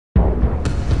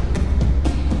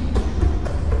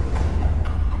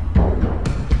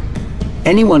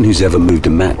Anyone who's ever moved a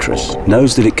mattress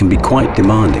knows that it can be quite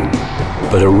demanding.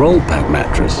 But a roll-pack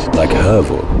mattress, like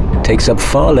Hervor, takes up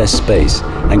far less space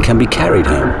and can be carried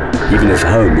home, even if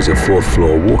home is a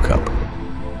fourth-floor walk-up.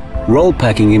 Roll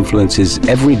packing influences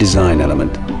every design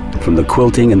element, from the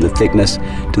quilting and the thickness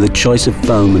to the choice of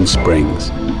foam and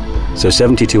springs. So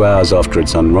 72 hours after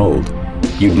it's unrolled,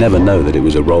 you'd never know that it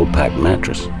was a roll-pack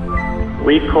mattress.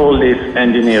 We call this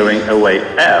engineering away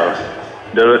air.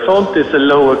 The result is a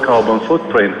lower carbon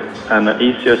footprint and an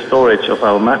easier storage of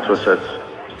our mattresses.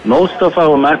 Most of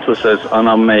our mattresses are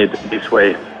now made this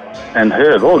way, and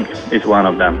Hervor is one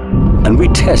of them. And we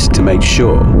test to make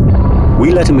sure.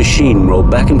 We let a machine roll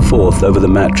back and forth over the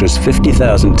mattress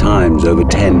 50,000 times over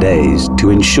 10 days to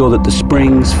ensure that the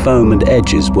springs, foam and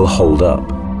edges will hold up.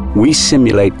 We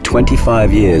simulate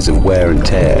 25 years of wear and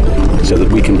tear so that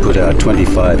we can put our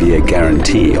 25-year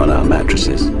guarantee on our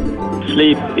mattresses.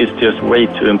 Sleep is just way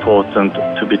too important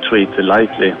to be treated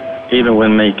lightly, even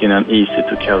when making an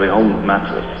easy-to-carry-home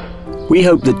mattress. We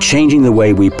hope that changing the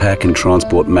way we pack and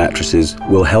transport mattresses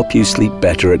will help you sleep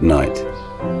better at night.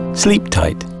 Sleep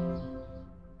tight.